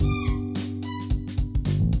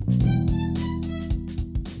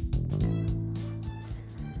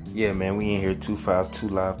Yeah, man, we in here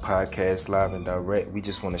 252 Live Podcast, live and direct. We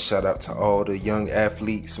just want to shout out to all the young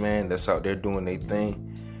athletes, man, that's out there doing their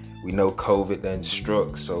thing. We know COVID done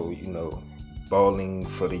struck, so, balling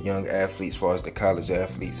for the young athletes, as far as the college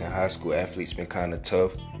athletes and high school athletes, been kind of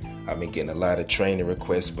tough. I've been getting a lot of training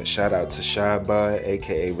requests, but shout out to Shy-Boy,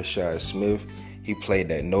 a.k.a. Rashad Smith. He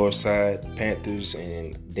played at Northside Panthers,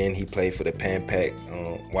 and then he played for the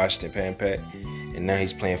Washington Pan Pack. And now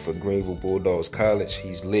he's playing for Greenville Bulldogs College.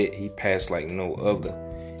 He's lit. He passed like no other.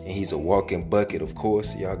 And he's a walking bucket, of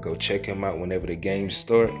course. Y'all go check him out whenever the games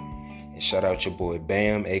start. And shout out your boy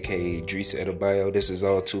Bam, a.k.a. Idris Adebayo. This is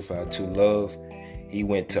all 252 Love. He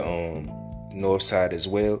went to Northside as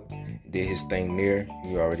well. Did his thing there.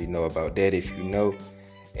 You already know about that if you know.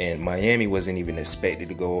 And Miami wasn't even expected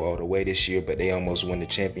to go all the way this year, but they almost won the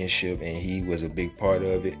championship, and he was a big part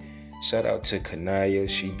of it. Shout out to Kanaya.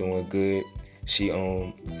 She doing good. She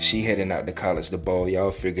heading out to college to ball.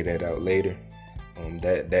 Y'all figure that out later.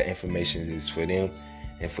 That information is for them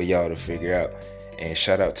and for y'all to figure out. And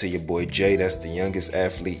shout out to your boy Jay. That's the youngest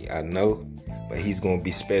athlete I know, but he's gonna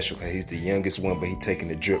be special because he's the youngest one. But he taking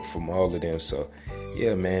the drip from all of them. So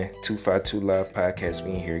yeah, man. 252 Live Podcast.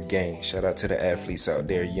 We in here gang. Shout out to the athletes out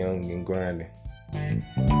there, young and grinding.